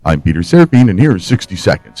I'm Peter Serafine, and here are 60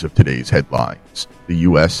 seconds of today's headlines. The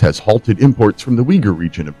U.S. has halted imports from the Uyghur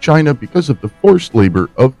region of China because of the forced labor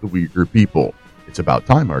of the Uyghur people. It's about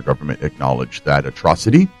time our government acknowledged that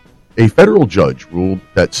atrocity. A federal judge ruled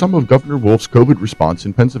that some of Governor Wolf's COVID response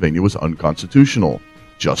in Pennsylvania was unconstitutional.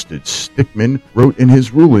 Justice Stickman wrote in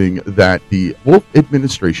his ruling that the Wolf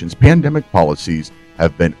administration's pandemic policies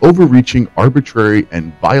have been overreaching, arbitrary,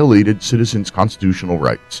 and violated citizens' constitutional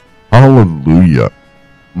rights. Hallelujah.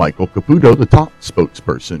 Michael Caputo, the top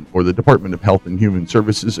spokesperson for the Department of Health and Human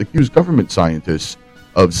Services, accused government scientists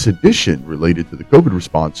of sedition related to the COVID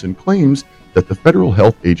response and claims that the federal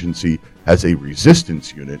health agency has a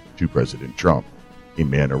resistance unit to President Trump. A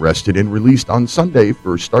man arrested and released on Sunday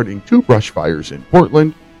for starting 2 brush fires in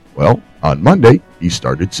Portland. Well, on Monday, he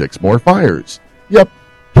started 6 more fires. Yep,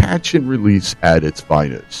 catch and release at its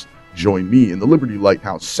finest. Join me in the Liberty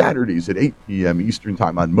Lighthouse Saturdays at 8 p.m. Eastern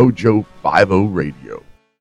Time on Mojo 50 Radio.